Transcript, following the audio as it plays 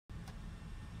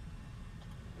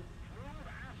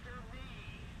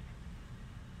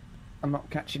I'm not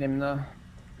catching him though.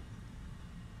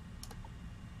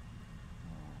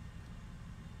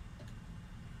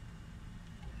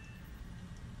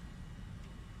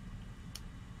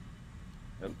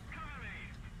 Yep.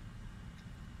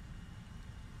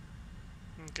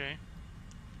 Okay.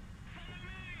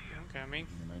 I'm coming.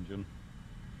 An engine.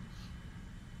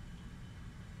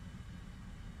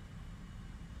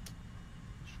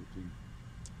 Shooting.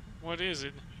 What is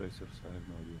it? Tracers, I have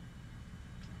no idea.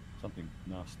 Something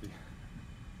nasty.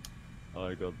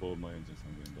 I got both my engines,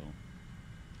 I'm going down.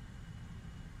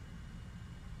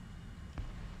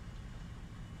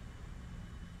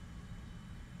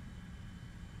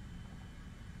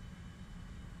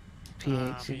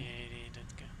 P80. P80, that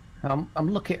guy.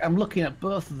 I'm looking at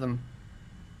both of them.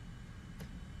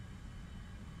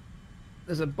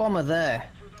 There's a bomber there,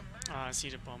 Ah, I see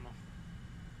the bomber.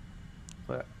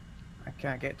 but I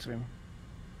can't get to him.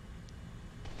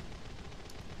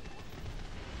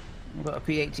 I've got a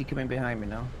P80 coming behind me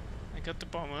now. I got the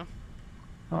bomber.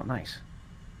 Oh, nice.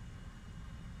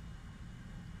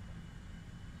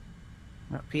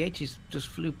 That P80 just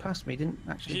flew past me, didn't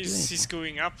actually do anything. He's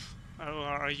going up. Or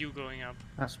are you going up?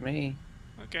 That's me.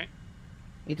 Okay.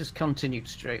 He just continued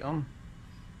straight on.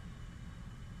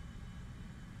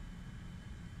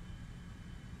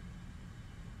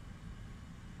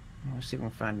 Let's see if we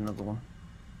can find another one.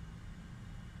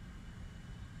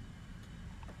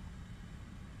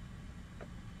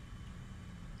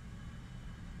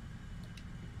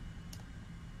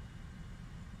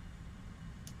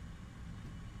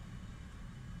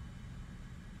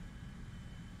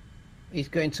 He's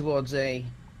going towards A.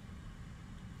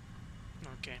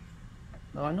 Okay.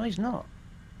 No, I know he's not.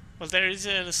 Well, there is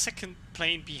a second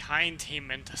plane behind him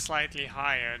and slightly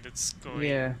higher that's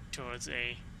going towards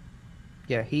A.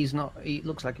 Yeah, he's not. He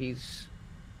looks like he's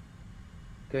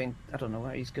going. I don't know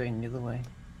where he's going the other way.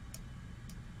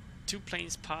 Two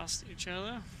planes past each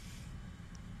other.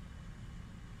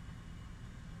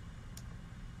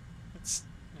 It's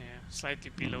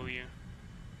slightly below you.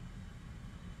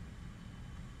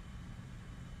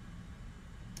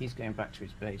 He's going back to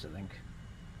his base, I think.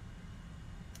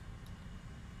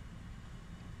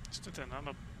 Is that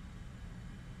another?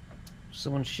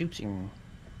 Someone's shooting.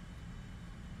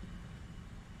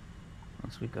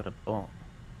 Once we've got a bot.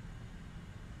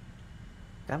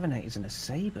 Davinator's in a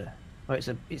Sabre. Oh, it's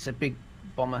a big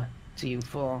bomber.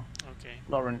 TU4. Okay.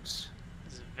 Lawrence.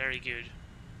 This is very good.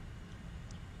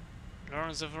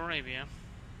 Lawrence of Arabia.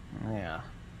 Yeah.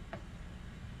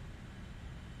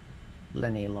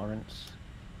 Lenny Lawrence.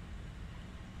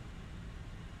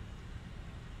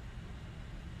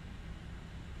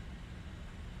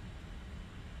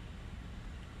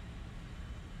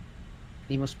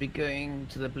 He must be going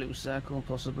to the blue circle,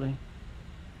 possibly.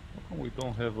 How come we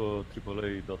don't have a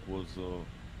AAA that was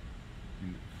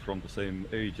from the same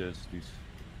age as this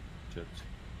jet?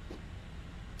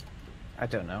 I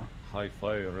don't know. High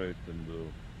fire rate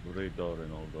and radar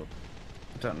and all that.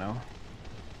 I don't know.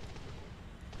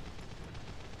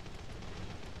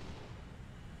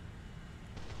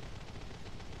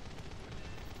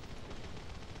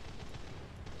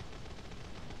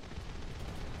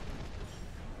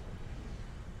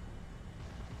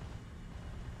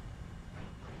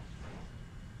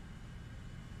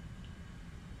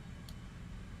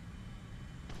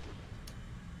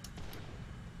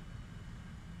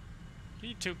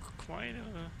 He took quite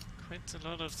a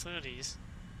lot of 30s.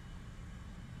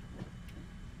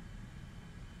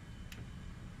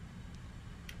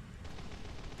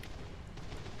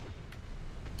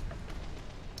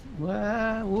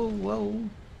 Whoa, whoa, whoa.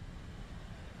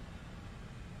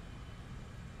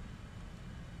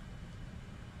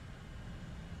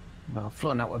 Well,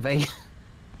 flown out of A.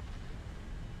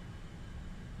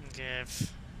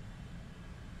 Give.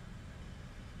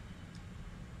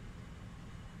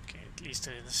 Okay, at least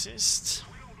an assist.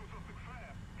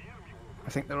 I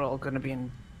think they're all going to be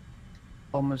in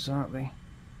bombers, aren't they?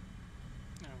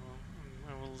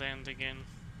 I will land again.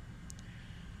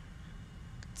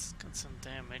 It's got some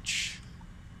damage.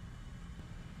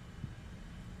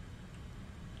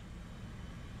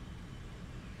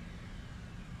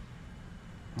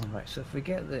 Alright, so if we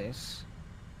get this...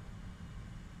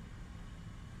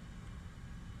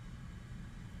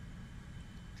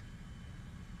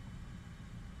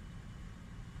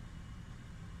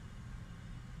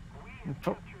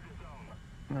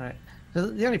 Right. So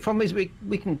the only problem is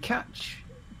we can catch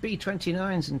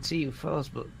B-29s and TU-4s,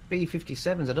 but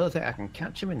B-57s, I don't think I can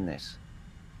catch them in this.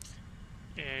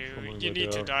 Yeah, you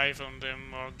need to dive on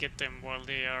them or get them while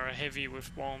they are heavy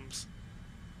with bombs.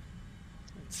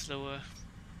 It's slower.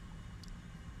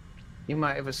 You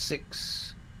might have a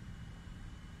 6...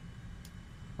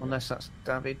 Unless that's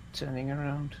David turning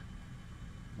around.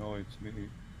 No, it's me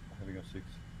having a 6. It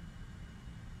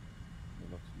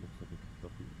looks a bit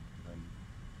floppy.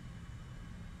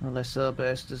 Unless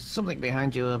Urburst. There's something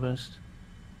behind you, Urburst.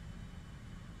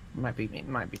 It might be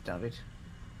David.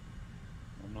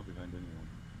 I'm not behind anyone.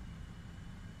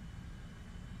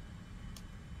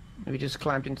 Have you just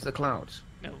climbed into the clouds?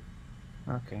 No.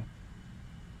 Okay.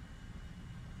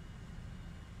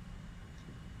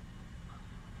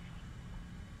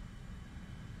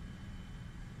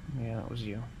 Yeah, that was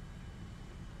you.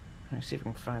 Let's see if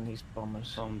we can find these bombers.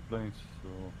 Some planes, so...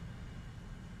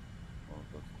 Oh,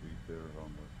 that's the air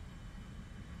around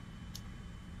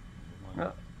there.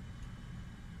 Oh.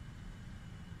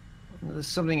 There's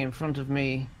something in front of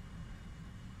me.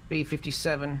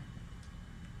 B-57.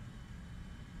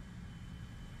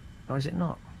 Or is it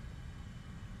not?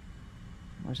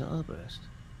 Or is it Airburst?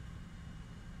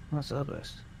 That's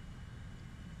Airburst.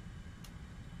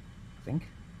 I think.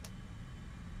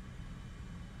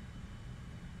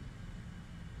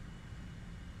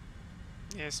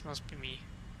 Yes, must be me.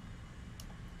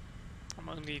 I'm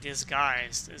only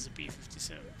disguised as a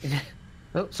B-57.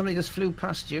 Oh, somebody just flew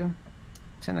past you.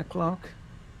 10 o'clock.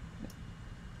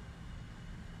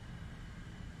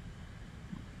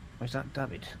 Or is that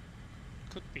David?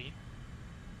 Could be.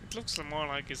 It looks more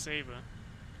like a Sabre.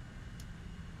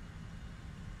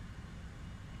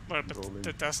 Well, but Rolling.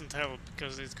 that doesn't help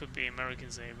because it could be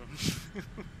American Sabre.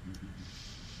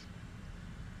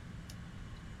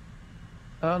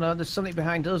 Oh no, there's something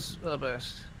behind us,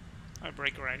 Airburst. I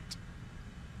break right.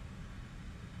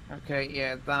 Okay,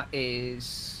 yeah, that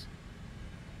is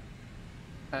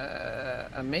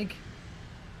a MiG.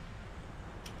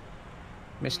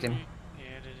 Missed him.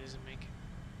 Yeah, that is a MiG.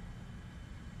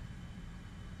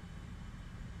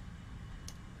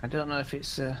 I don't know if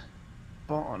it's a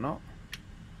bot or not.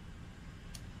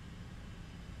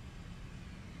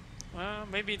 Well,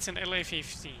 maybe it's an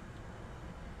LA-15.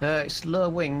 It's low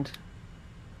winged.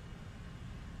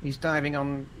 He's diving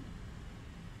on.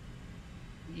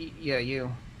 Yeah,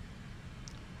 you.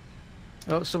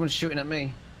 Oh, someone's shooting at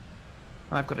me.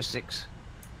 I've got a 6.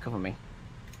 Cover me.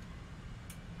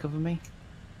 Cover me.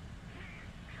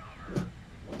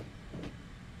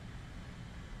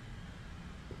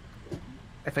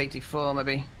 F84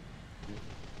 maybe.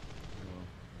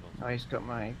 Oh, he's got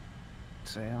my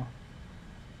tail.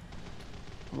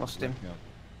 Lost him. Yeah.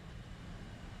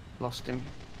 Lost him.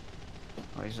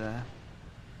 Oh, he's there.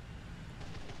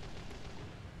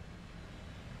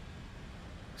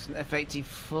 It's an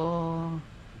F84.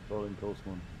 Rolling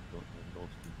Toastman.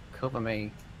 Cover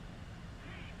me.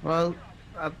 Well,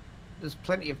 there's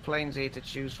plenty of planes here to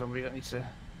choose from. We don't need to.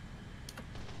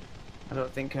 I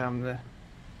don't think I'm the.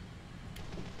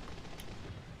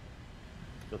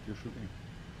 That you're shooting?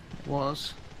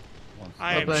 Was. Once.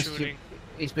 I am Airburst, shooting.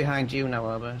 He's behind you now,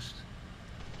 Airburst.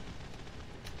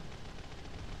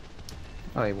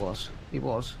 Oh, he was. He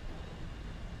was.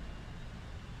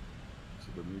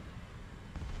 See the MiG.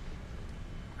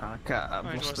 I can't. I've Oh,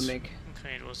 it lost was- the MiG.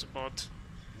 Okay, it was a bot.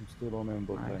 I'm still on him,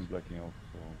 but Right. I'm blacking out,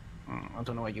 so... I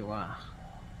don't know where you are.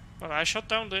 Well, I shot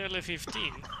down the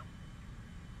LA-15.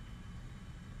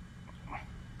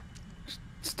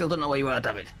 Still don't know where you are,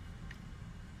 David.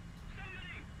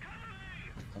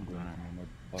 I'm going on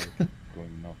my pilot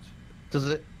going nuts. Does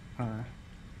it? It's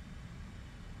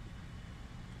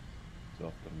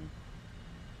after me.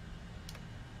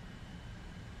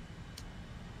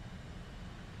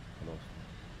 I lost.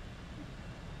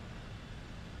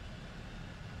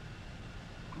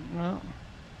 No.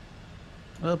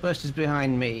 Airburst is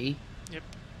behind me. Yep.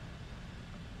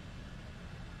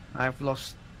 I've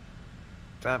lost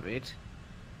David.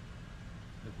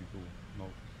 Heading to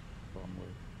north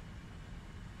runway.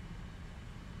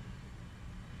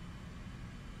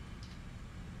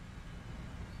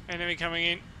 Enemy coming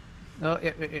in. Oh,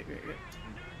 yeah.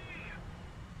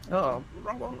 Oh,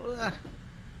 wrong one.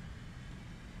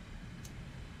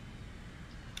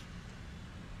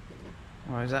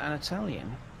 Oh, is that an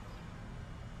Italian?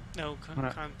 No,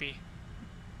 Right. can't be.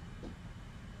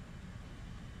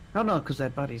 Oh no, because they're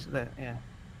buddies. Yeah.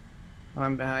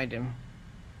 I'm behind him.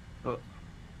 But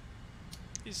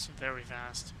He's very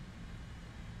fast.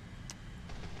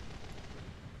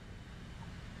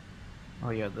 oh,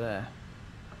 you're there.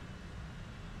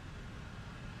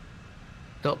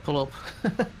 Don't pull up.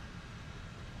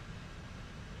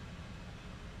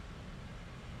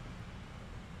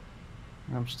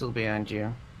 I'm still behind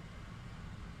you.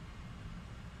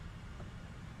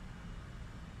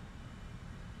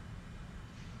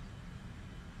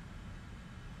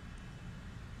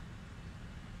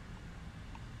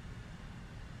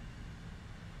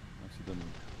 I see the MiG.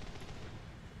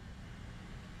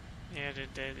 Yeah,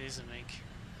 that is a MiG.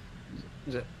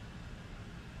 Is it?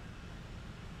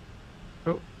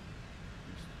 Oh,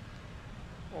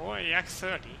 Or a Yak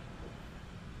 30.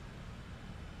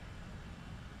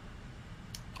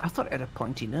 I thought it had a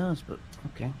pointy nose, but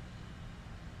okay.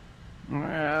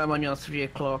 I'm on your 3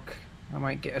 o'clock. I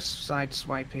might get a side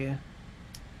swipe here.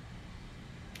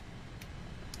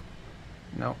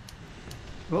 No.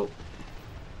 Oh.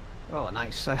 Oh,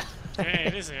 nice. Yeah,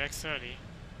 it is a Yak 30.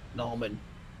 Norman.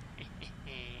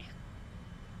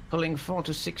 Pulling 4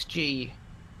 to 6G.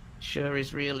 Sure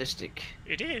is realistic.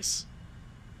 It is.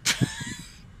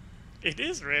 It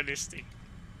is realistic.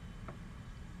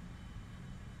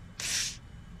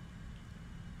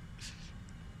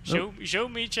 Show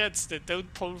me jets that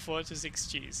don't pull 4 to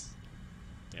 6Gs.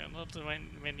 There are not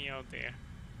many out there.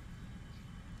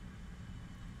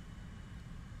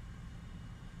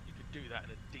 You could do that in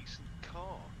a decent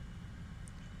car.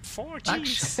 4 Gs?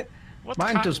 Actually, What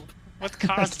mine does. What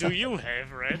cars do you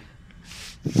have, Red?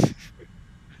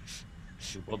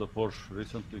 You bought a Porsche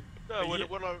recently? No,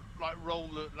 when I like roll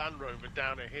the Land Rover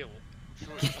down a hill,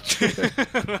 I'm sure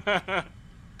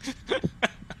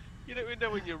you don't even know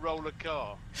when you roll a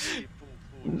car, you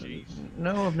pull 4Gs.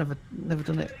 No, I've never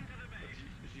done it.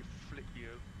 As you flip you.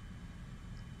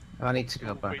 I need to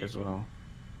go back as well.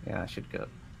 Yeah, I should go.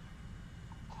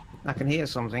 I can hear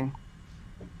something.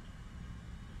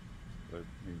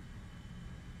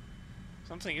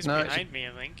 Something is No, behind me,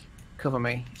 I think. Cover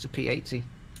me. It's a P80.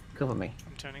 Cover me.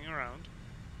 I'm turning around.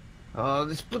 Oh,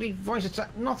 this bloody voice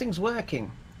attack. Nothing's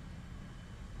working.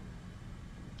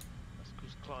 That's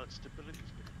because client stability's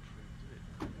been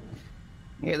improved,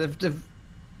 isn't it? Yeah,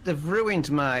 they've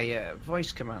ruined my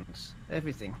voice commands.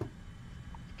 Everything. The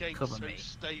game's Cover so me.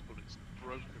 stable it's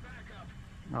broken.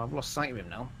 Oh, I've lost sight of him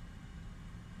now.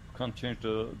 Can't change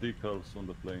the decals on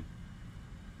the plane.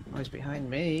 Oh, he's behind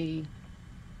me.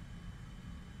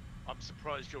 I'm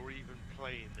surprised you're even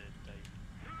playing there, Dave.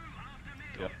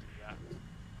 Yeah.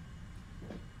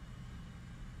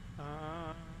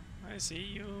 I see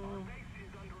you.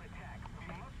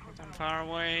 But I'm far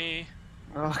away.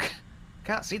 Oh,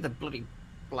 can't see the bloody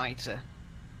blighter.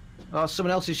 Oh,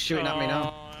 someone else is shooting at me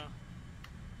now.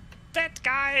 That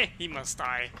guy! He must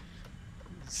die.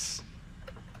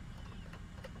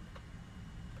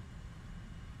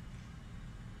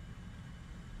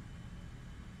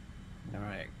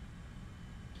 Alright.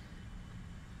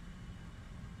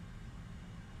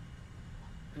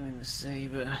 Going the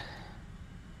Sabre.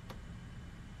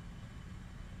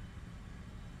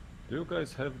 Do you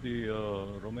guys have the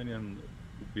Romanian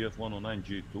BF109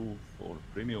 G2 for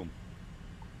premium?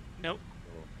 Nope.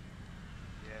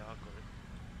 Yeah, I got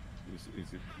it.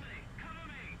 Is it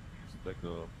like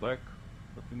a black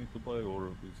that you need to buy, or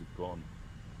is it gone?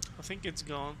 I think it's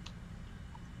gone.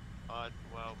 Well,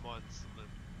 mine's on the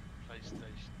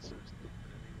PlayStation, so it's not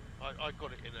good anyway. I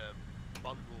got it in a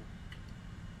bundle.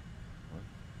 What?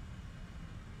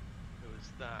 It was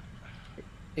that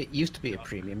It used to be a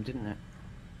premium, didn't it?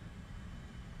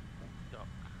 duck.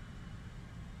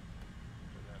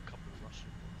 And a couple of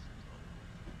Russian ones as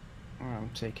well. Oh, I'm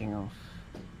taking off.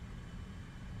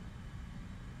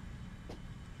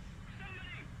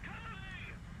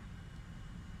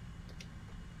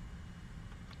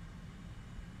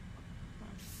 I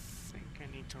think I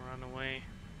need to run away.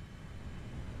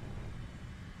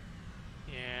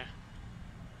 Yeah.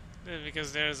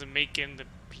 Because there's a MiG in the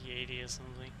P80 or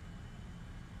something.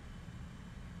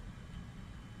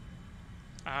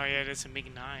 Oh yeah, that's a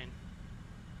MiG-9.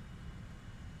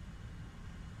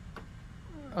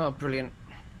 Oh, brilliant.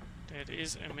 That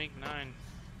is a MiG-9.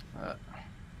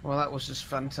 Well, that was just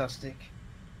fantastic.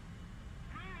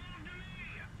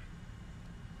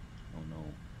 Oh no.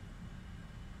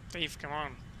 Dave, come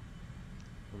on.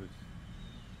 What is...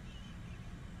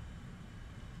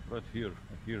 Right here.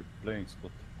 I hear planes,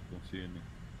 but I don't see any.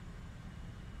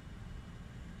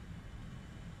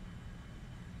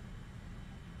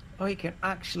 Oh, you can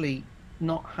actually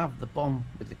not have the bomb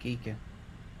with the Kika.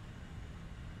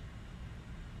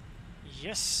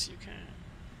 Yes, you can.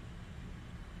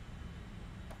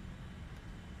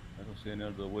 I don't see any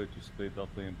other way to stay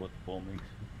that plane but bombing.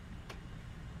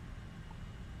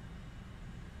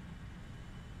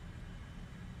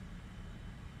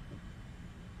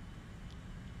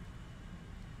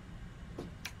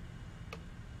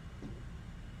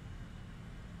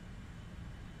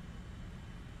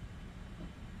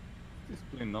 This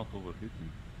plane not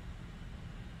overheating.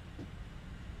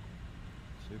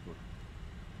 Sabre.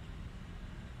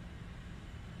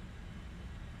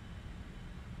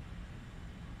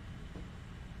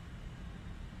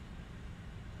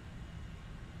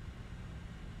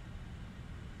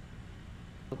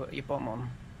 You've got your bomb on.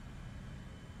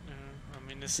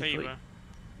 the Sabre.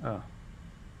 Oh.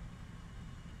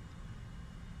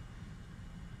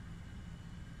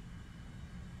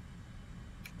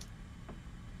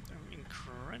 I'm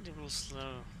incredibly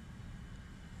slow.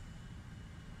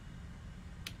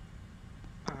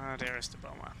 Ah, there's the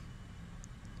bomber.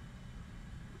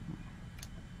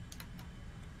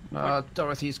 Oh,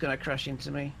 Dorothy's gonna crash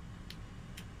into me.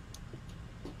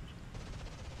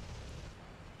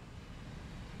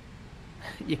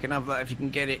 You can have that if you can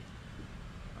get it.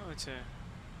 Oh,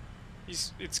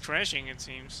 it's crashing, it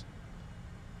seems.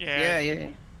 Yeah. Yeah.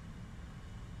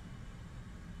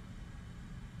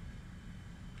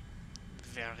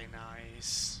 Very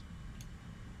nice.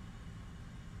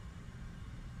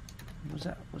 Was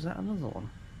that another one?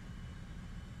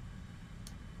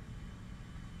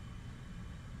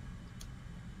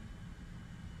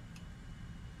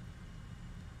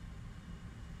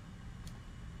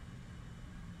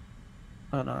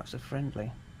 Oh no, that's a friendly,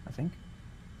 I think.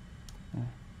 Yeah.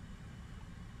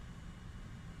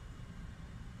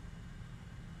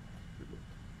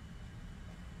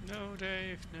 No,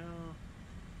 Dave, no.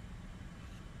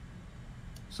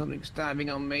 Something's diving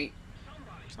on me.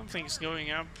 Something's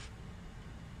going up.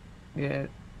 Yeah.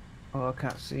 Oh, I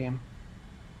can't see him.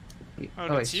 Oh,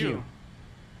 that's it's you.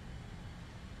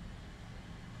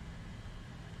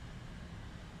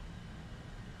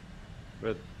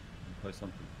 Red, buy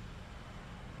something.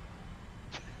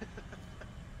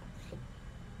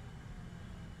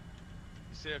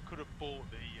 You see, I could have bought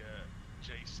the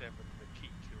J7 and the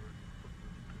Kika and put them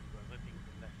in the crew, but I don't think it would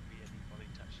have left me any money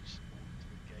to actually spawn into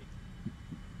the game.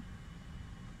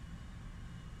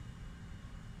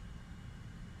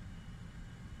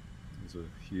 There's a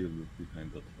hill behind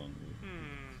that one.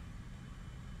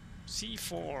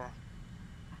 C4.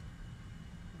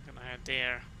 I'm gonna head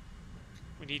there.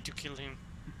 We need to kill him.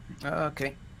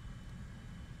 Okay.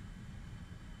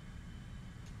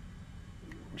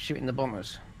 Shooting the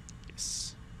bombers.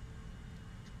 Yes.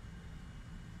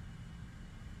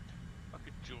 I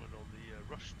could join on the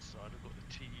Russian side. I've got the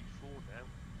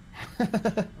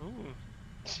TE4 now. Oh,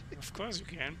 of course you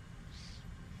can.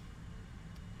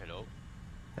 Hello.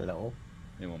 Hello.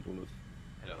 Anyone bullet?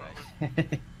 Hello, guys.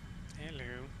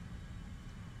 Hello.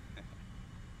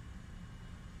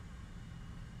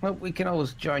 Well, we can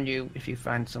always join you if you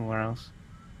find somewhere else.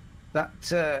 That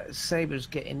Sabre's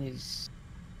he's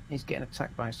getting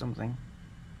attacked by something.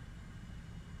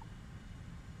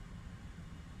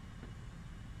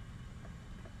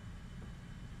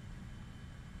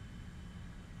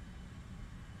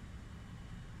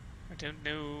 I don't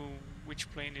know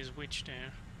which plane is which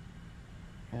there.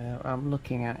 I'm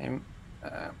looking at him.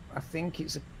 I think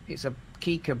it's a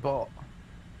Kika bot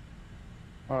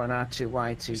or an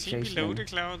R2Y2 Is he chasing below him. the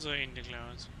clouds or in the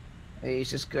clouds? He's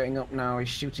just going up now. He's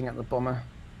shooting at the bomber. He's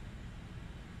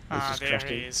Ah, just there crashed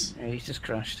he in. is. Yeah, he's just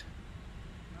crashed.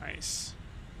 Nice.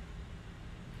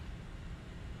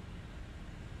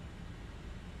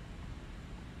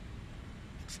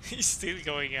 He's still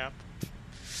going up.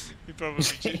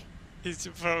 He's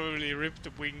probably ripped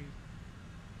the wing.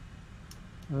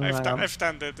 I've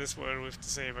done that as well with the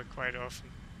Sabre quite often.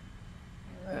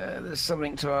 There's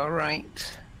something to our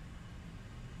right.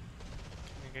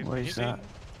 Can I get What is hit that? in?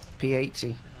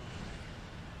 P80.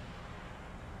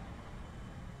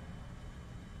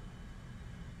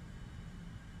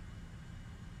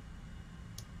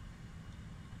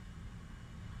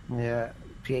 Yeah,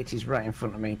 P80's right in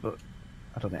front of me, but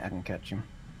I don't think I can catch him.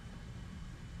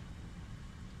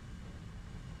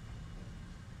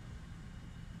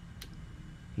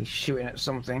 He's shooting at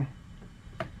something.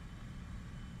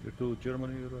 You're to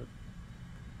Germany, right?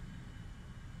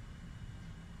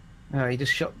 No, he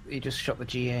just shot the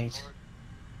G8.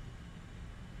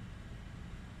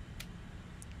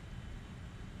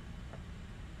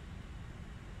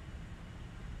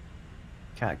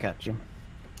 Can't catch him.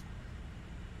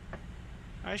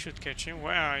 I should catch him.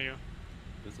 Where are you?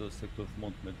 There's a sector of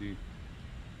Montmedy.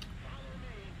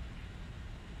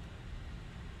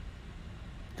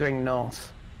 Going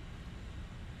north.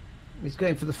 He's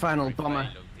going for the final bomber.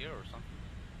 Here or something.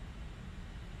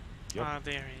 Yep. Ah,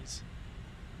 there he is.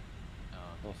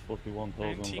 That's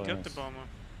 41,000 And he got lines. the bomber.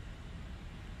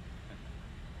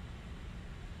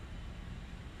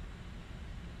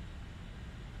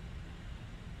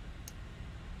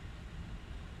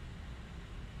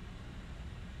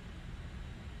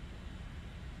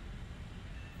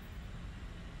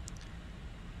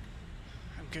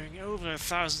 I'm going over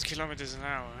 1,000 kilometers an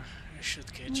hour. I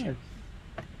should catch Yeah. him.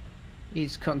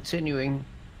 He's continuing.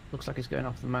 Looks like he's going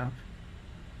off the map.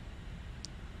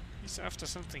 He's after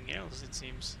something else, it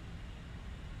seems.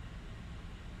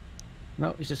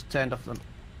 No, he's just turned off the...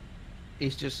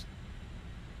 He's just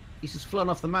He's just flown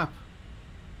off the map.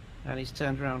 And he's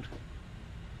turned around.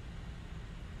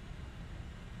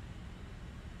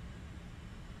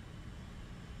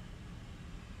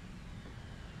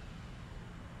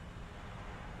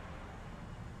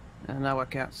 And now I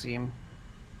can't see him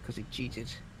because he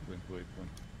cheated. Going to 8 point.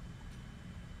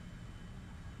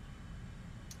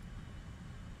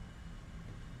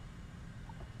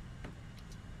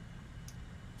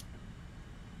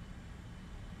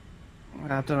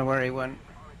 I don't know where he went.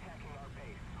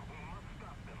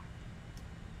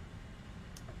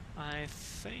 I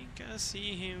think I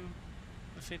see him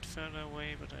a bit further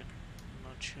away, but I'm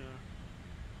not sure.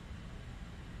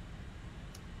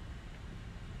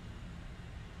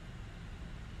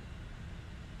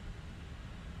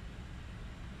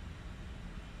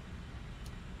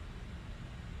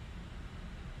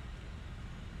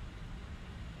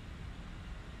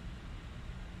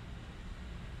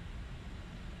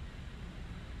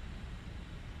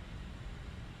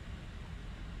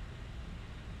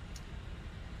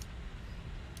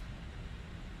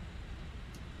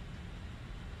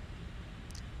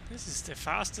 This is the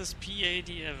fastest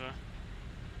P80 ever.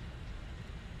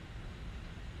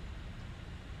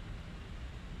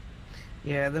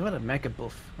 Yeah, they've had a mega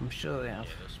buff. I'm sure they have.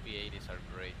 Yeah, those P80s are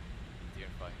great in Tier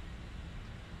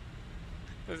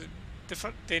 5.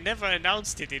 But they never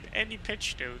announced it in any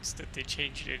patch notes that they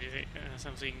changed anything,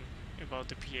 something about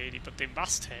the P80, but they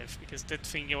must have, because that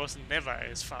thing was never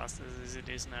as fast as it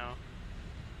is now.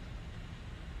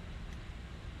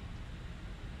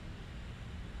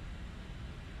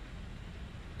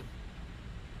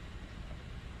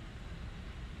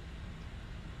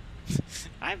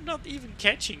 I'm not even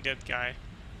catching that guy.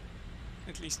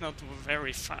 At least not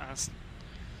very fast.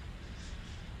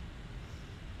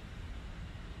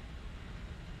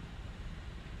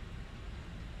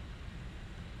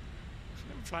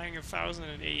 I'm flying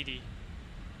 1080.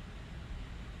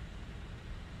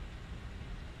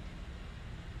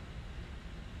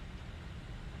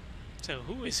 So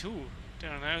who is who? There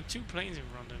are now 2 planes in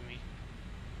front of me.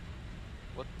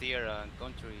 What tier and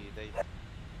country they?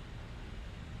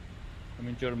 I'm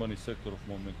in Germany, sector of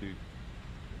Momenty,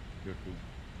 Tier 2.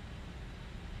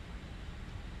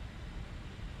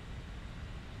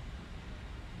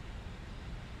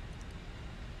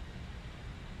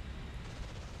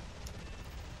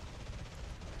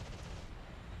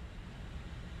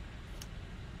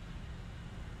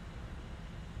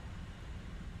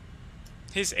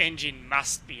 His engine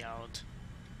must be out.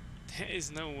 There is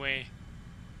no way.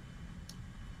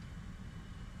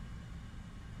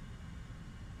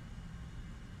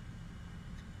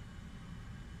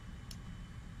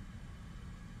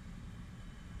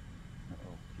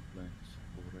 Uh-oh, 3 planes,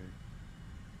 over 8.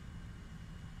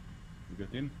 You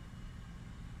get in?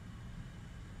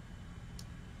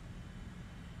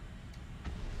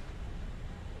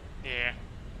 Yeah,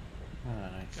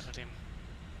 Nice. got him.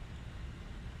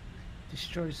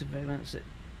 Destroy surveillance at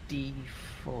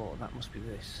D4. That must be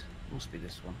this. Must be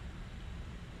this one.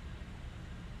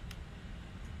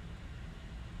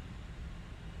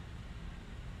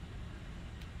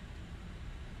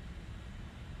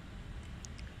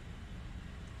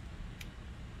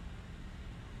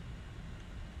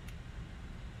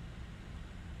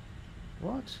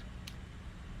 What?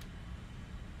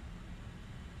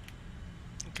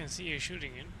 I can see you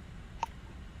shooting it.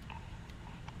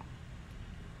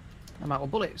 I'm out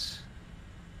of bullets.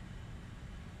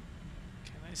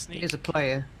 Can I It sneak? is a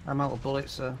player. I'm out of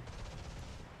bullets, so.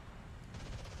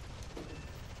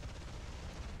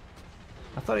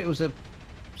 I thought it was a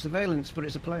surveillance, but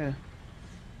it's a player.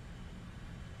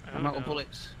 Oh I'm out of no.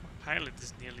 bullets. My pilot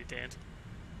is nearly dead.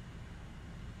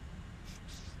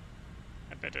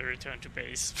 I better return to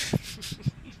base.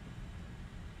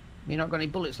 You not got any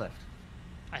bullets left?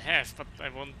 I have, but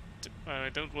I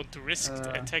don't want to risk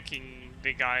attacking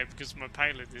the guy because my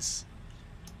pilot is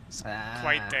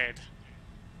quite dead.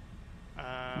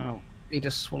 Oh, he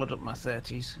just swallowed up my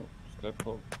 30s. Scrap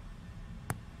hull.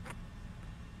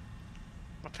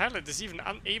 My pilot is even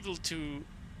unable to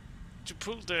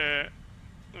pull the.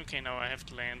 Okay, now I have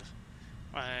to land.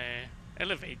 My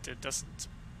elevator doesn't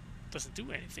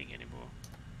do anything anymore.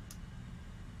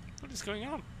 What is going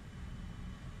on?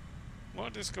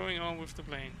 What is going on with the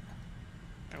plane?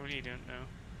 I really don't know.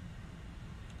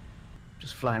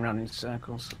 Just flying around in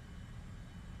circles.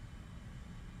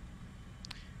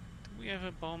 Do we have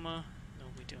a bomber? No,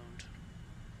 we don't.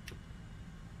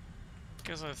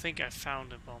 Because I think I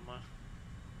found a bomber.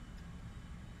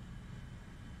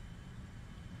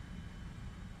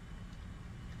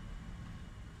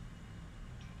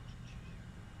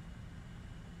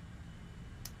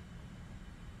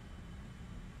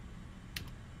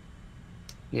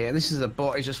 Yeah, this is a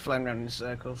bot. He's just flying around in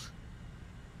circles.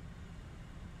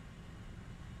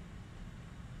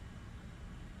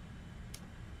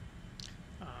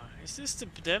 Is this the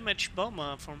damaged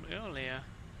bomber from earlier?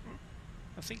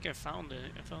 I think I found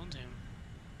it. I found him.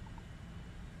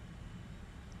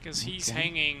 Because he's Okay.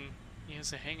 hanging. He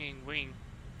has a hanging wing.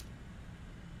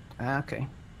 Ah, okay.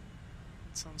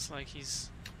 It sounds like he's.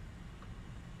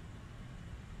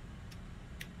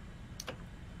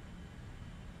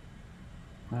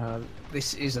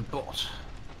 This is a bot.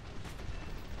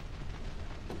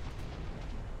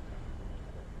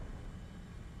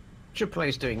 Triple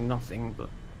A's doing nothing, but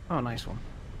oh, nice one.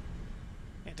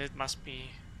 Yeah, that must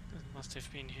be. That must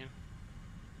have been him.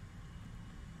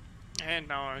 And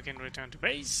now I can return to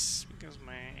base because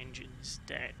my engine is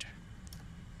dead.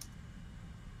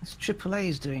 This Triple A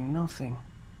is doing nothing.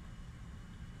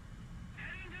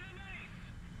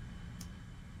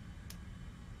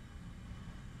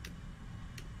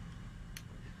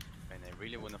 And I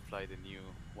really want to fly the new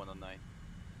 109.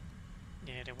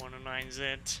 Yeah, the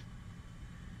 109Z.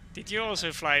 Did you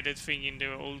also fly that thing in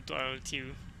the old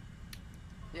R2?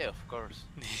 Yeah, of course.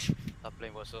 That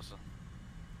plane was awesome.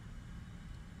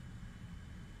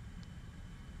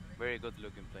 Very good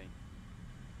looking plane.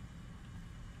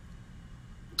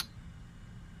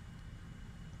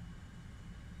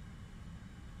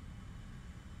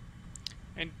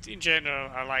 And in general,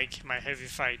 I like my heavy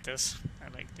fighters. I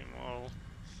like them all.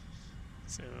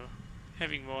 So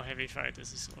having more heavy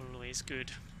fighters is always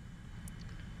good.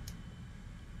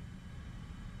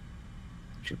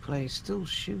 Triple A is still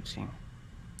shooting.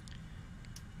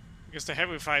 Because the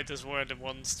heavy fighters were the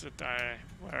ones that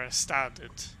where I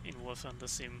started in War Thunder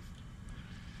Sim.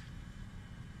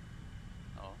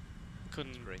 Oh,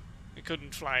 Couldn't great. I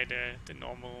couldn't fly the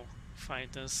normal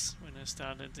fighters when I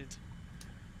started it.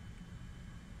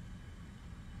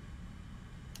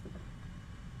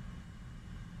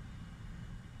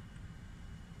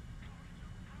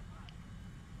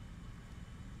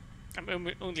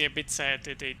 I'm only a bit sad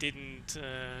that they didn't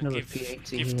Another give P80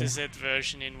 the here. Z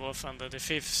version in War Thunder the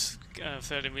 5th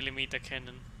 30mm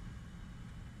cannon.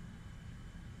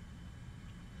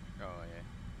 Oh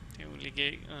yeah. They only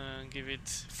give it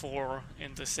 4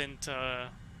 in the center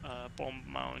bomb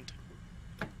mount.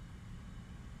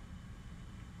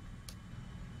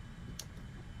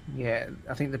 Yeah,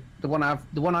 I think the one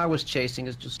I was chasing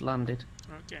has just landed.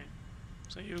 Okay,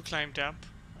 so you climbed up,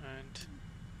 and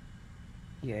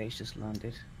Yeah, he's just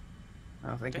landed.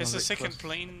 I think there's I'm a bit second close.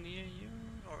 plane near you,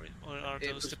 or are It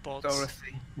those was the bots?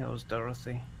 Dorothy. It was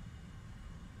Dorothy.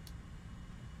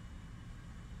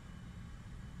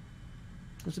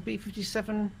 Was the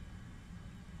B-57?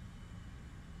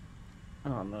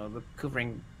 Oh no, the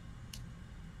covering.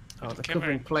 Oh, the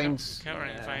covering planes.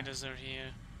 Covering yeah. fighters are here.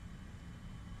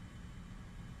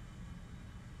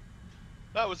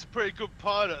 That was a pretty good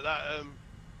pilot.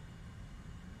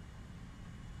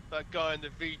 That guy in the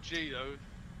VG though. To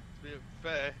be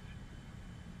fair,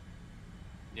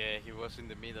 Yeah, he was in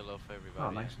the middle of everybody.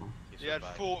 Oh, nice one. he had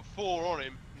survived. four on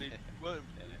him. And he weren't.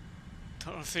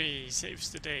 Dorothy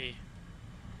saves the day.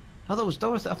 Oh, that was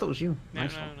Dorothy. I thought it was you. No,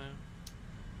 Nice no, one. no.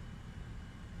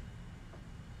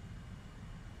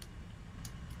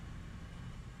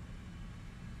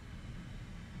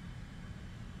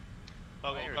 I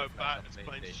gotta Very go fun back. on This main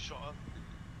plane's day. shot up.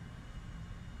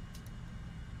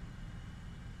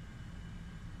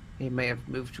 He may have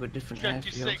moved to a different Check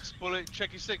your airfield. 6, bullet.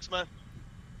 Check your 6, man.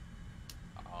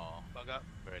 Oh, Bug up.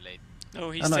 very late. No,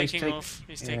 he's Oh, no, he's taking off.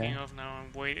 He's taking yeah. off now.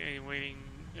 I'm waiting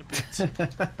a bit, and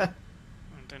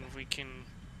then we can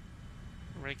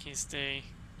wreck his day.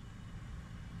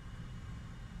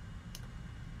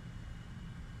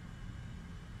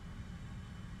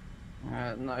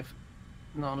 Not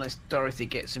unless Dorothy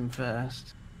gets him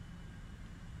first.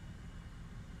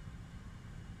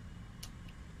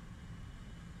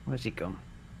 Where's he gone?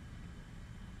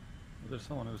 There's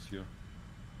someone else here.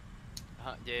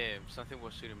 Yeah, something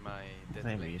was shooting my dead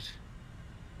There he plane. is.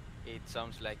 It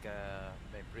sounds like a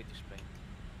British plane.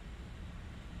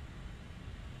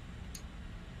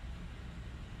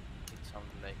 It sounds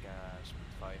like a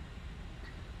Spitfire.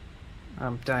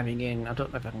 I'm diving in. I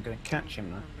don't know if I'm going to catch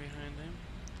him I'm behind him.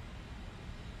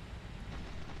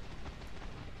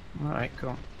 though. Alright,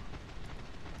 cool.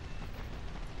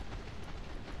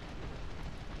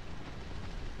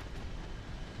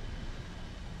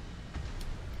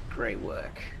 Great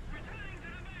work.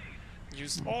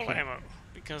 Used all Okay. ammo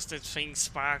because that thing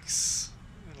sparks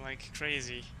like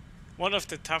crazy. One of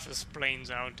the toughest planes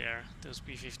out there, those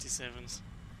B-57s.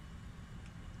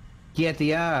 Yeah,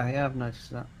 they are. Yeah, I've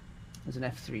noticed that. There's an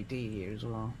F-30D here as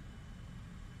well.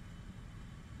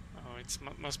 Oh, it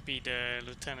must be the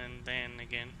Lieutenant Dan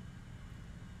again.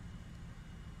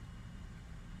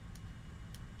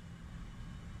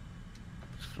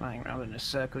 He's flying around in a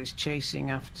circle. He's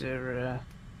chasing after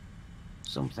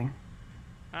something.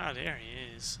 Ah, there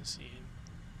he is. I see him.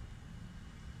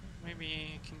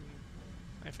 Maybe I can.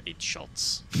 I have 8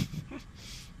 shots.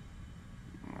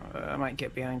 I might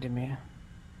get behind him here.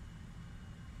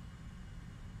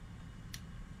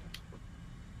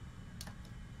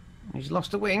 He's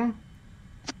lost a wing.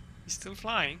 He's still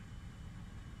flying.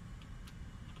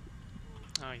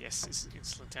 Oh yes,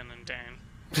 it's Lieutenant Dan.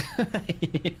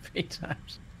 3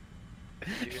 times.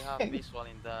 Do you have visual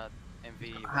in that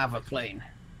MV? I have a plane.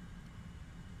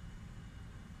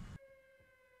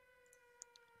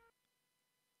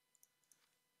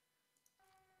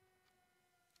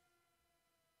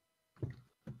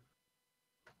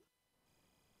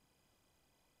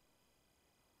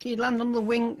 Can you land on the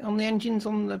wing, on the engines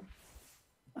on the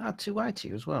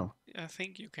R2Y2 as well? I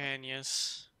think you can,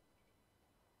 yes.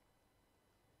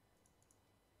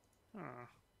 Ah.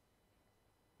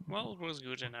 Well, it was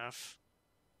good enough.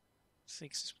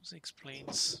 Six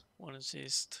planes, 1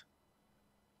 assist.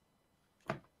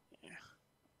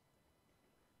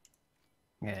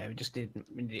 Yeah, we just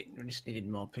needed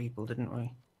more people, didn't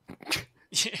we?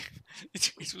 Yeah,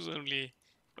 it was only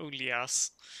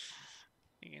us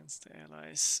against the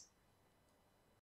allies.